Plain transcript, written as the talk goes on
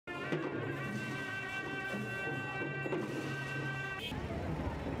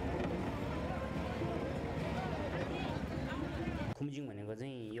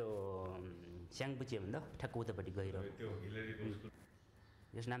च्याङबुचे भन्दा ठ्याक्क उतापट्टि गहिरो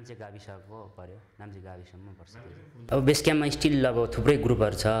यस नाम्चे गाविसको पर्यो नाम्चे गाविसम्म पर्छ अब बेस क्याम्पमा स्टिल अब थुप्रै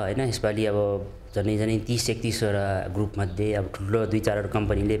ग्रुपहरू छ हैन यसपालि अब झनै 30-31 वटा ग्रुपमध्ये अब ठुलो 2-4 वटा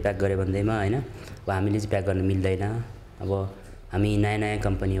कम्पनीले प्याक गरे भन्दैमा हैन अब हामीले चाहिँ प्याक गर्न मिल्दैन अब हामी नयाँ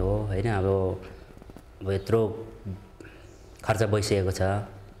कम्पनी हो हैन अब यत्रो खर्च भइसकेको छ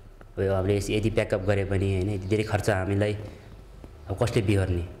अब हामीले यदि प्याकअप गरे पनि हैन यति धेरै खर्च हामीलाई अब कसले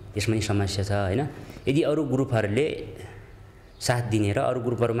बिहोर्ने यसमा नि समस्या छ हैन यदि अरु ग्रुपहरुले साथ दिने र अरु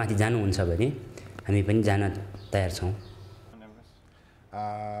ग्रुपहरु माथि जानुहुन्छ भने हामी पनि जान तयार छौं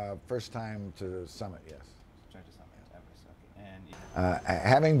First time to summit, yes.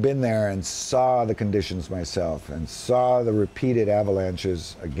 Having been there and saw the conditions myself and saw the repeated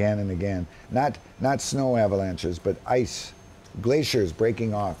avalanches again and again, not snow avalanches, but ice, glaciers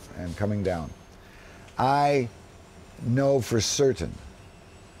breaking off and coming down, I know for certain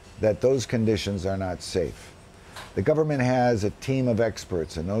that those conditions are not safe. The government has a team of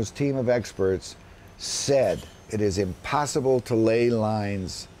experts, and those team of experts said it is impossible to lay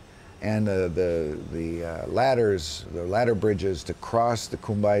lines and the ladder bridges to cross the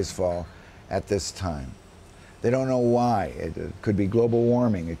Khumbu Icefall at this time. They don't know why. It could be global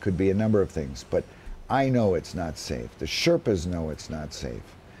warming. It could be a number of things. But I know it's not safe. The Sherpas know it's not safe.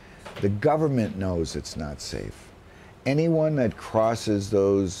 The government knows it's not safe. Anyone that crosses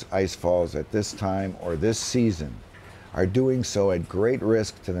those ice falls at this time or this season are doing so at great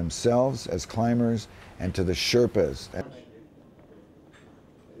risk to themselves as climbers and to the Sherpas.